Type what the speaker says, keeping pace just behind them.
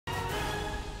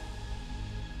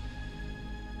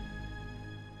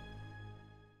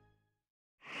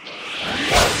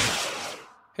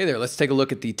Hey there, let's take a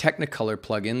look at the Technicolor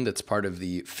plugin that's part of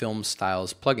the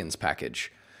FilmStyles plugins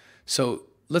package. So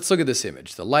let's look at this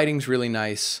image. The lighting's really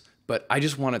nice, but I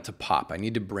just want it to pop. I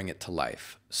need to bring it to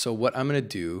life. So what I'm going to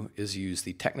do is use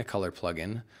the Technicolor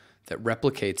plugin that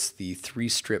replicates the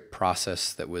 3-strip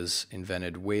process that was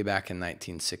invented way back in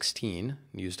 1916,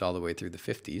 used all the way through the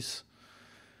 50s.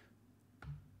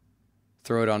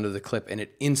 Throw it onto the clip and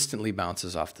it instantly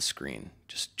bounces off the screen,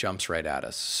 just jumps right at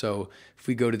us. So if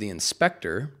we go to the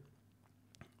inspector,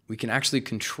 we can actually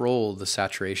control the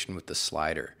saturation with the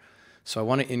slider. So I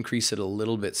want to increase it a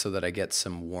little bit so that I get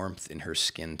some warmth in her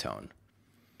skin tone.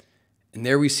 And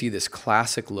there we see this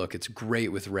classic look. It's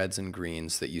great with reds and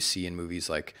greens that you see in movies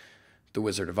like The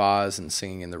Wizard of Oz and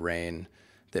Singing in the Rain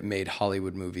that made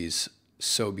Hollywood movies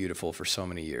so beautiful for so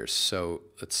many years. So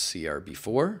let's see our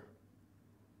before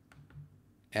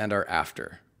and our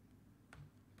after.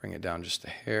 Bring it down just a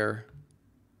hair.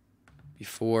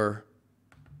 Before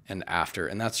and after.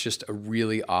 And that's just a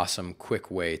really awesome,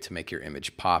 quick way to make your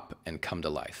image pop and come to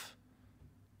life.